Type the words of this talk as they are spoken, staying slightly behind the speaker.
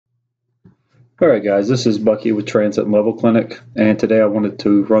Alright guys, this is Bucky with Transit and Level Clinic, and today I wanted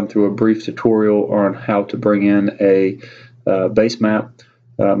to run through a brief tutorial on how to bring in a Basemap,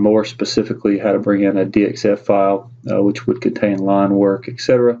 more specifically how to bring in a DXF file which would contain line work,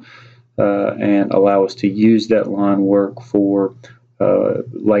 etc., and allow us to use that line work for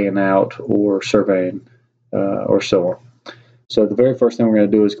laying out or surveying or so on. So the very first thing we're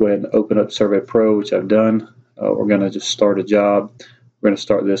going to do is go ahead and open up Survey Pro, which I've done. We're going to just start a job. We're going to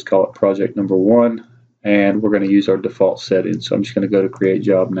start this, call it project number 1, and we're going to use our default settings. So I'm just going to go to create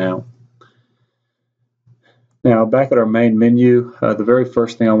job now. Now back at our main menu, the very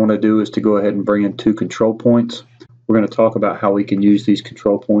first thing I want to do is to go ahead and bring in 2 control points. We're going to talk about how we can use these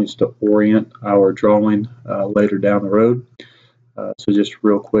control points to orient our drawing later down the road. So just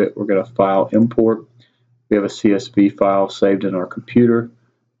real quick, we're going to file import. We have a CSV file saved in our computer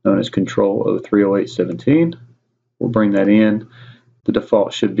known as control 030817. We'll bring that in. The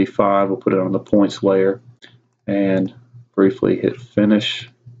default should be 5. We'll put it on the points layer and briefly hit finish.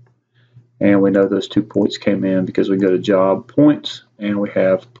 And we know those 2 points came in because we go to job points and we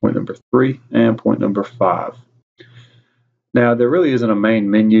have point number 3 and point number 5. Now there really isn't a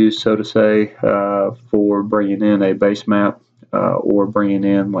main menu, so to say, for bringing in a Basemap or bringing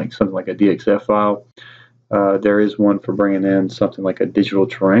in like something like a DXF file. There is one for bringing in something like a digital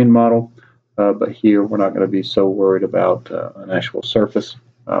terrain model. But here we're not going to be so worried about an actual surface,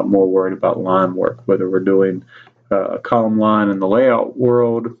 more worried about line work, whether we're doing a column line in the layout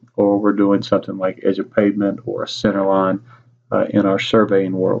world or we're doing something like edge of pavement or a center line in our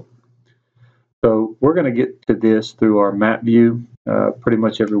surveying world. So we're going to get to this through our map view. Pretty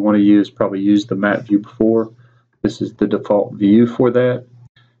much every one of you has probably used the map view before. This is the default view for that.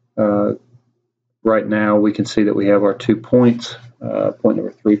 Right now we can see that we have our 2 points. Point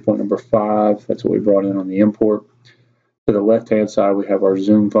number 3, point number 5, that's what we brought in on the import. To the left hand side we have our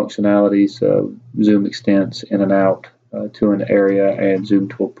zoom functionalities, zoom extents in and out to an area and zoom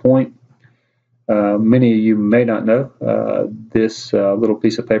to a point. Many of you may not know this little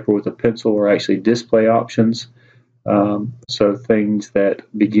piece of paper with a pencil are actually display options. So things that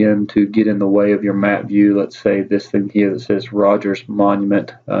begin to get in the way of your map view, let's say this thing here that says Rogers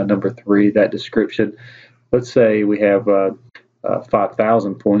Monument number 3, that description. Let's say we have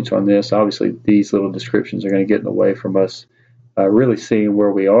 5,000 points on this. Obviously these little descriptions are going to get in the way from us really seeing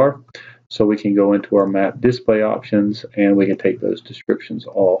where we are. So we can go into our map display options and we can take those descriptions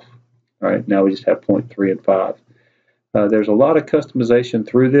off. All right, now we just have point 3 and 5. There's a lot of customization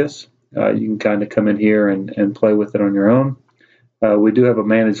through this. You can kind of come in here and play with it on your own. We do have a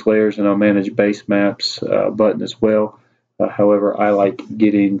manage layers and a manage base maps button as well. However, I like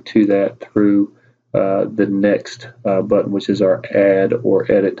getting to that through the next button, which is our add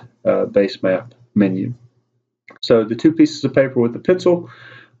or edit base map menu. So the 2 pieces of paper with the pencil,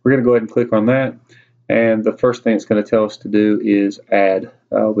 we're going to go ahead and click on that, and the first thing it's going to tell us to do is add.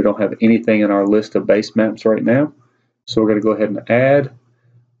 We don't have anything in our list of base maps right now, so we're going to go ahead and add.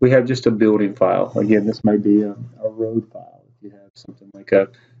 We have just a building file. Again, this may be a road file if you have something like a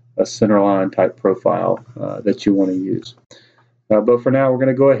centerline type profile that you want to use. But for now, we're going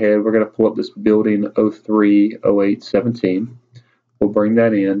to go ahead. We're going to pull up this building 030817. We'll bring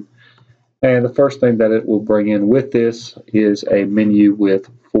that in. And the first thing that it will bring in with this is a menu with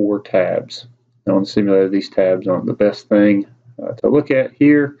 4 tabs. Now on the simulator, these tabs aren't the best thing to look at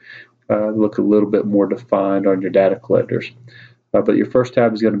here. Look a little bit more defined on your data collectors. But your first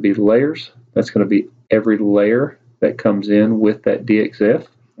tab is going to be layers. That's going to be every layer that comes in with that DXF.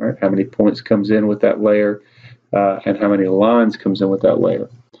 All right, how many points comes in with that layer. And how many lines comes in with that layer.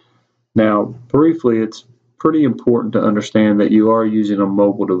 Now, briefly, it's pretty important to understand that you are using a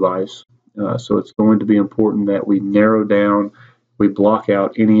mobile device. So it's going to be important that we narrow down, we block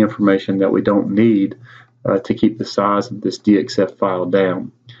out any information that we don't need to keep the size of this DXF file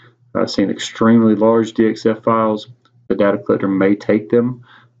down. I've seen extremely large DXF files. The data collector may take them,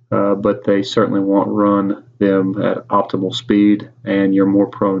 but they certainly won't run them at optimal speed, and you're more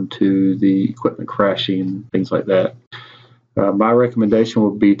prone to the equipment crashing, things like that. My recommendation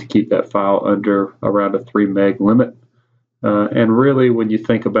would be to keep that file under around a 3 meg limit. And really, when you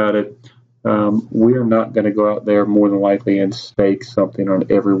think about it, we are not going to go out there more than likely and stake something on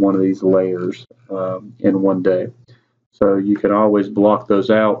every one of these layers in one day. So you can always block those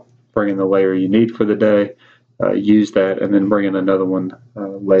out, bring in the layer you need for the day, use that, and then bring in another one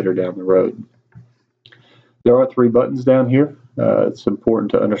later down the road. There are 3 buttons down here. It's important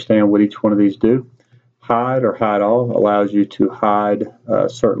to understand what each one of these do. Hide or hide all allows you to hide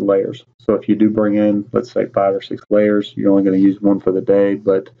certain layers. So if you do bring in, let's say 5 or 6 layers, you're only going to use one for the day,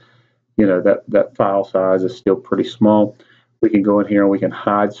 but you know that file size is still pretty small. We can go in here and we can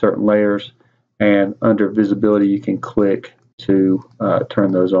hide certain layers, and under visibility you can click to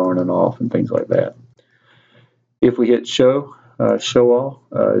turn those on and off and things like that. If we hit show all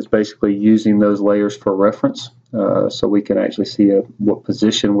is basically using those layers for reference, so we can actually see what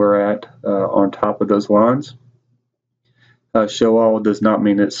position we're at on top of those lines. Show all does not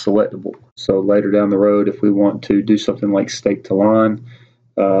mean it's selectable. So later down the road, if we want to do something like stake to line,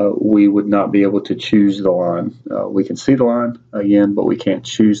 we would not be able to choose the line. We can see the line again, but we can't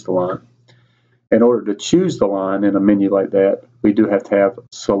choose the line. In order to choose the line in a menu like that, we do have to have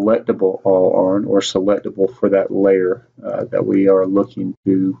selectable all on, or selectable for that layer that we are looking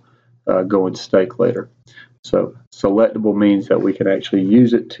to go and stake later. So selectable means that we can actually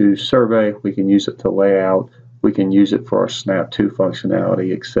use it to survey, we can use it to layout, we can use it for our snap to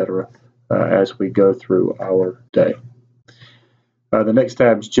functionality, etc. As we go through our day. The next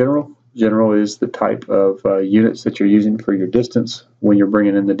tab is general. General is the type of units that you're using for your distance when you're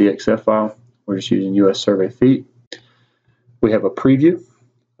bringing in the DXF file. We're just using US survey feet. We have a preview.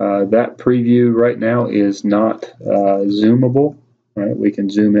 That preview right now is not zoomable. Right? We can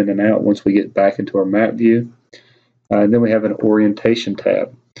zoom in and out once we get back into our map view. And then we have an orientation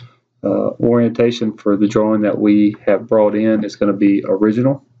tab. Orientation for the drawing that we have brought in is going to be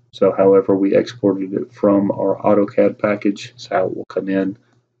original. So however we exported it from our AutoCAD package is how it will come in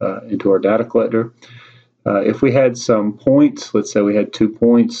into our data collector. If we had some points, let's say we had 2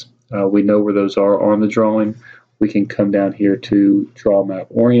 points, we know where those are on the drawing. We can come down here to draw map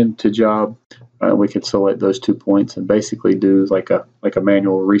orient to job. We can select those 2 points and basically do like a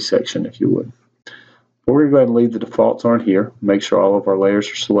manual resection, if you would. But we're going to go ahead and leave the defaults on here. Make sure all of our layers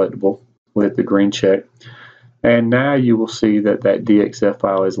are selectable. We'll hit the green check. And now you will see that that DXF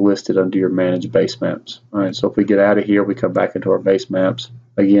file is listed under your Manage Basemaps. All right, so if we get out of here, we come back into our Basemaps.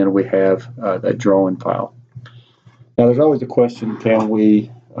 Again, we have that drawing file. Now, there's always a question, can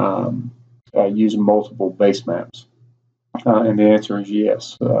we use multiple basemaps? And the answer is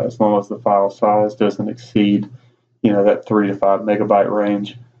yes, as long as the file size doesn't exceed, that 3 to 5 megabyte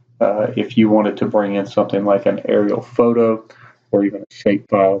range. If you wanted to bring in something like an aerial photo or even a shape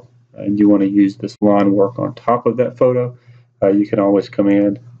file, and you want to use this line work on top of that photo, you can always come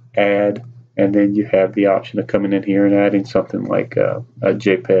in, add, and then you have the option of coming in here and adding something like a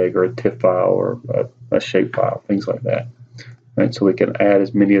JPEG or a TIFF file or a shape file, things like that. Right, so we can add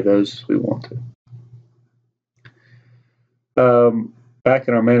as many of those as we want to. Back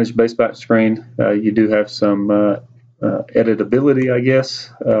in our Manage Basemaps screen, you do have some editability, I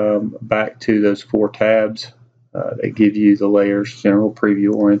guess, back to those 4 tabs. They give you the layers, general,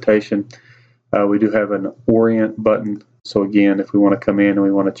 preview, orientation. We do have an orient button. So again, if we want to come in and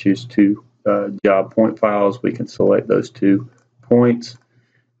we want to choose 2 job point files, we can select those 2 points.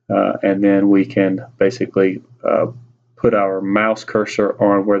 And then we can basically put our mouse cursor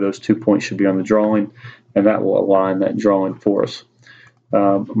on where those 2 points should be on the drawing, and that will align that drawing for us.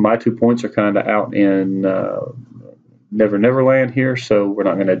 My 2 points are kind of out in Never Never Land here, so we're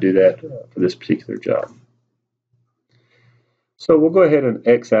not going to do that for this particular job. So we'll go ahead and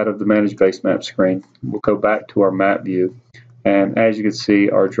X out of the Manage Basemap screen. We'll go back to our map view, and as you can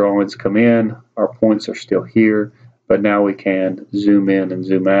see, our drawings come in, our points are still here, but now we can zoom in and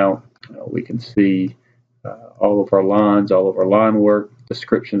zoom out. We can see all of our lines, all of our line work,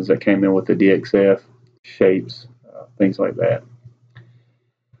 descriptions that came in with the DXF, shapes, things like that.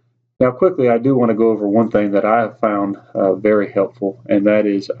 Now quickly, I do want to go over one thing that I have found very helpful, and that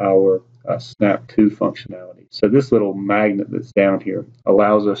is our snap to functionality. So this little magnet that's down here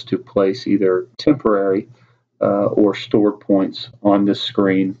allows us to place either temporary or stored points on this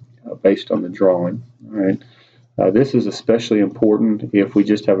screen based on the drawing. All right. This is especially important if we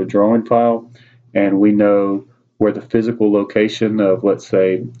just have a drawing file and we know where the physical location of, let's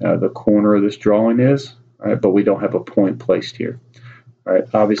say, the corner of this drawing is, right, but we don't have a point placed here. All right.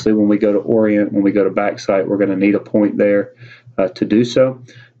 Obviously, when we go to orient, when we go to backsite, we're going to need a point there to do so.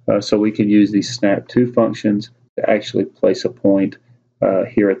 So we can use these snap to functions to actually place a point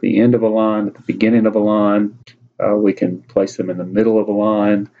here at the end of a line, at the beginning of a line. We can place them in the middle of a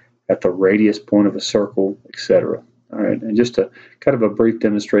line, at the radius point of a circle, etc. All right, and just a kind of a brief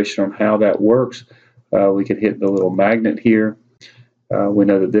demonstration on how that works, we can hit the little magnet here. We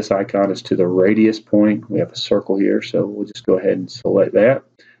know that this icon is to the radius point. We have a circle here, so we'll just go ahead and select that.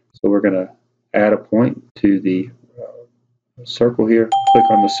 So we're going to add a point to the circle here, click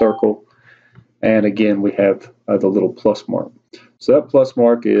on the circle, and again we have the little plus mark. So that plus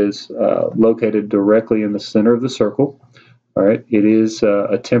mark is located directly in the center of the circle. All right, it is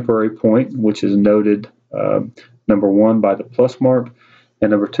a temporary point, which is noted number 1 by the plus mark, And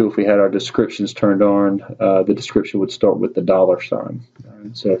number two, if we had our descriptions turned on, the description would start with the $sign.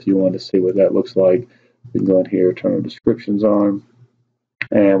 Right? So if you want to see what that looks like, we can go in here, turn our descriptions on,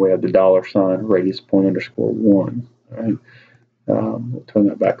 and we have the $sign, radius point underscore 1. Right? We'll turn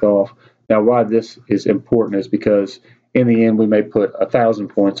that back off. Now, why this is important is because in the end, we may put 1,000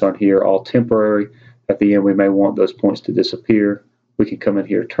 points on here, all temporary. At the end, we may want those points to disappear. We can come in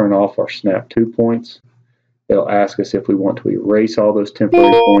here, turn off our snap to points. It'll ask us if we want to erase all those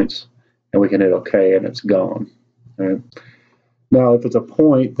temporary points, and we can hit OK, and it's gone. Right? Now, if it's a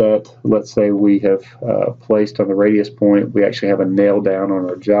point that, let's say, we have placed on the radius point, we actually have a nail down on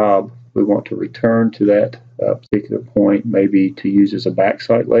our job, we want to return to that particular point, maybe to use as a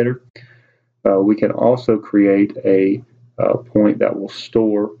backsite later. We can also create a point that will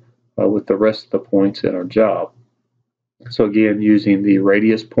store with the rest of the points in our job. So again, using the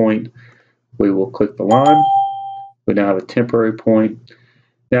radius point, we will click the line. We now have a temporary point.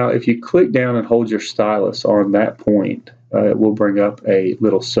 Now, if you click down and hold your stylus on that point, it will bring up a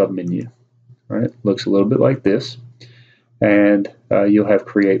little submenu. Right? Looks a little bit like this. And you'll have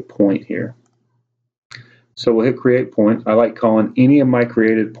create point here. So we'll hit create point. I like calling any of my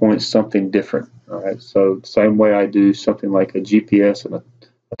created points something different. All right. So the same way I do something like a GPS and a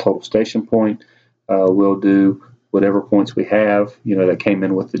total station point, we'll do whatever points we have, that came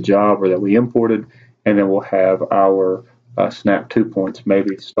in with the job or that we imported, and then we'll have our snap to points,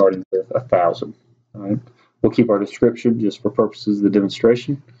 maybe starting with 1,000. All right. We'll keep our description just for purposes of the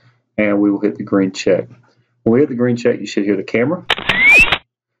demonstration, and we will hit the green check. When we hit the green check, you should hear the camera.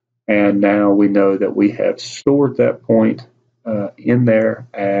 And now we know that we have stored that point in there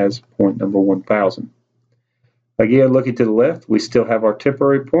as point number 1,000. Again, looking to the left, we still have our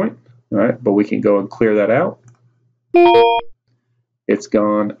temporary point, right? But we can go and clear that out. It's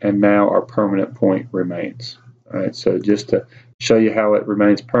gone, and now our permanent point remains. All right, so just to show you how it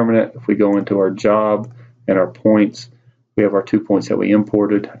remains permanent, if we go into our job and our points, we have our 2 points that we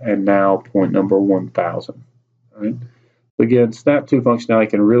imported, and now point number 1,000. All right. Again, snap to functionality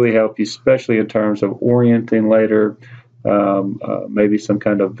can really help you, especially in terms of orienting later, maybe some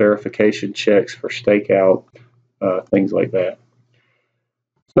kind of verification checks for stakeout, things like that.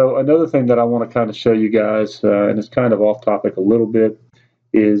 So another thing that I want to kind of show you guys, and it's kind of off topic a little bit,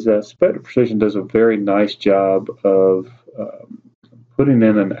 is Spectra Precision does a very nice job of putting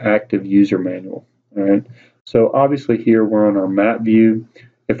in an active user manual. All right. So obviously here we're on our map view.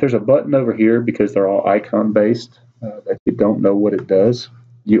 If there's a button over here, because they're all icon based, that you don't know what it does,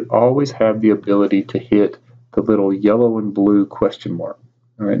 you always have the ability to hit the little yellow and blue question mark.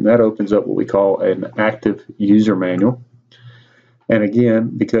 All right, and that opens up what we call an active user manual. And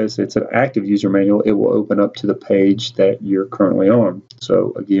again, because it's an active user manual, it will open up to the page that you're currently on.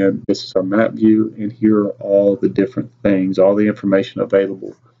 So again, this is our map view, and here are all the different things, all the information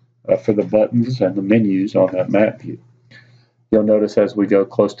available for the buttons and the menus on that map view. You'll notice as we go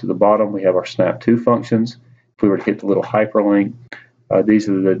close to the bottom, we have our snap to functions. If we were to hit the little hyperlink, these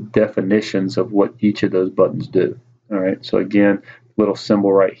are the definitions of what each of those buttons do. All right, so again, little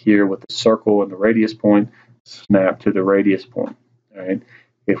symbol right here with the circle and the radius point, snap to the radius point. All right,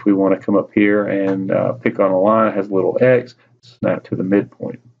 if we want to come up here and pick on a line, it has a little X, snap to the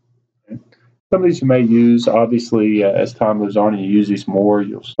midpoint. Okay. Some of these you may use, obviously, as time moves on and you use these more,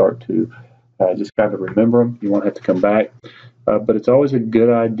 you'll start to just kind of remember them. You won't have to come back. But it's always a good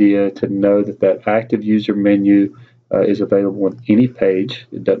idea to know that that active user menu is available on any page.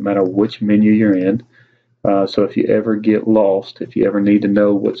 It doesn't matter which menu you're in. So if you ever get lost, if you ever need to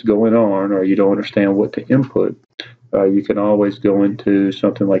know what's going on or you don't understand what to input, you can always go into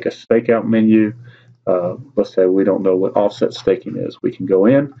something like a stakeout menu. Let's say we don't know what offset staking is. We can go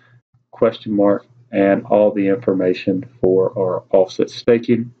in, question mark, and all the information for our offset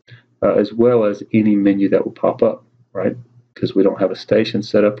staking, as well as any menu that will pop up, right? Because we don't have a station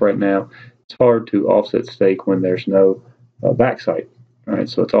set up right now, it's hard to offset stake when there's no backsite. All right,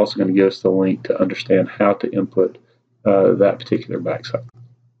 so it's also going to give us the link to understand how to input that particular backsite.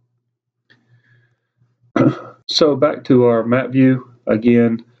 So back to our map view.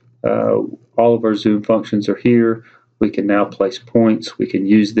 Again, all of our zoom functions are here. We can now place points. We can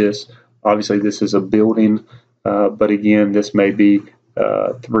use this. Obviously, this is a building, but again, this may be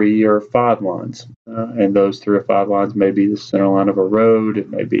 3 or 5 lines, and those 3 or 5 lines may be the center line of a road, it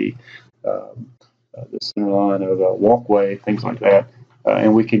may be the center line of a walkway, things like that,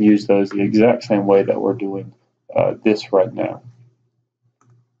 and we can use those the exact same way that we're doing this right now.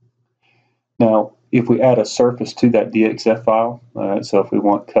 Now, if we add a surface to that DXF file, so if we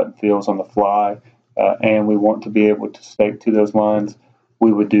want cut and fills on the fly, and we want to be able to stake to those lines,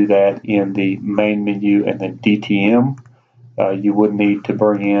 we would do that in the main menu and then DTM. you would need to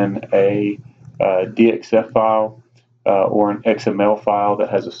bring in a DXF file or an XML file that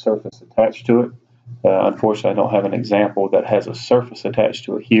has a surface attached to it. Unfortunately, I don't have an example that has a surface attached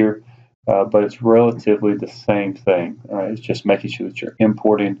to it here, but it's relatively the same thing. It's just making sure that you're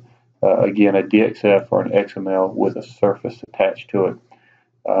importing, again, a DXF or an XML with a surface attached to it.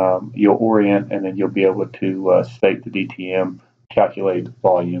 You'll orient, and then you'll be able to state the DTM, calculate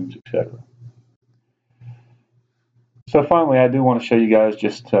volumes, etc. So finally, I do want to show you guys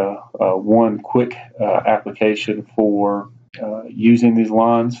just one quick application for using these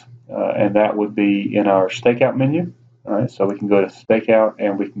lines, and that would be in our stakeout menu. All right, so we can go to stakeout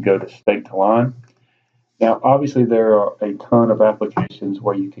and we can go to stake to line. Now, obviously, there are a ton of applications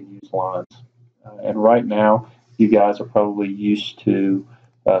where you can use lines, and right now, you guys are probably used to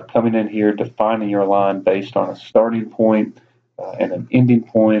coming in here, defining your line based on a starting point and an ending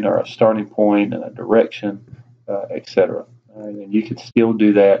point, or a starting point and a direction, etc. And you can still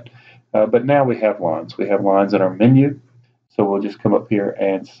do that, but now we have lines. We have lines in our menu, so we'll just come up here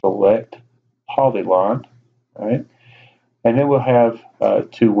and select polyline, right? And then we'll have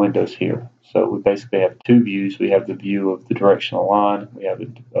two windows here. So we basically have two views. We have the view of the directional line. We have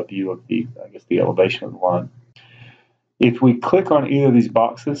a view of the elevation of the line. If we click on either of these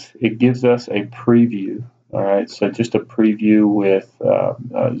boxes, it gives us a preview. All right, so just a preview with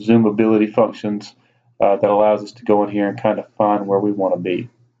zoomability functions that allows us to go in here and kind of find where we want to be.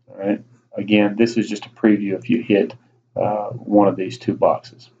 All right. Again, this is just a preview if you hit one of these two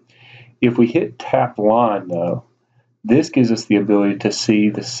boxes. If we hit tap line, though, this gives us the ability to see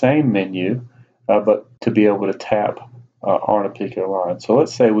the same menu, but to be able to tap on a particular line. So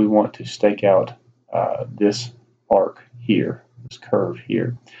let's say we want to stake out this arc here, this curve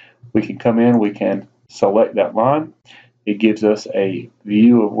here. We can come in, we can select that line. It gives us a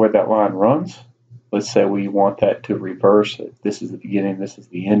view of where that line runs. Let's say we want that to reverse. This is the beginning, this is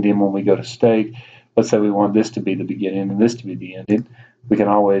the ending when we go to stake. Let's say we want this to be the beginning and this to be the ending. We can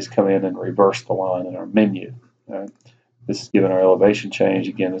always come in and reverse the line in our menu. Right? This is giving our elevation change.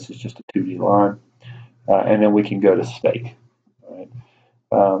 Again, this is just a 2D line. And then we can go to stake. Right?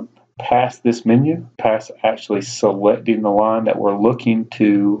 Past this menu, past actually selecting the line that we're looking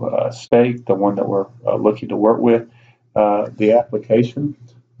to stake, the one that we're looking to work with, the application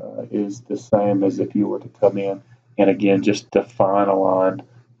is the same as if you were to come in and again just define a line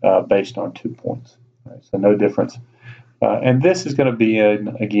based on 2 points. Right? So no difference. And this is going to be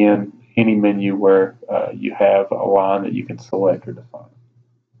in, again, any menu where you have a line that you can select or define.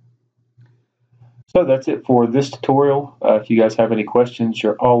 So that's it for this tutorial. If you guys have any questions,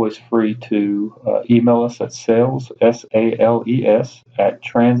 you're always free to email us at sales, S-A-L-E-S, at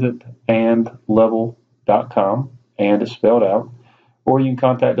transitandlevel.com, and is spelled out. Or you can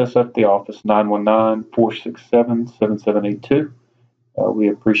contact us at the office, 919-467-7782. We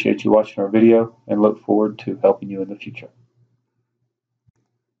appreciate you watching our video and look forward to helping you in the future.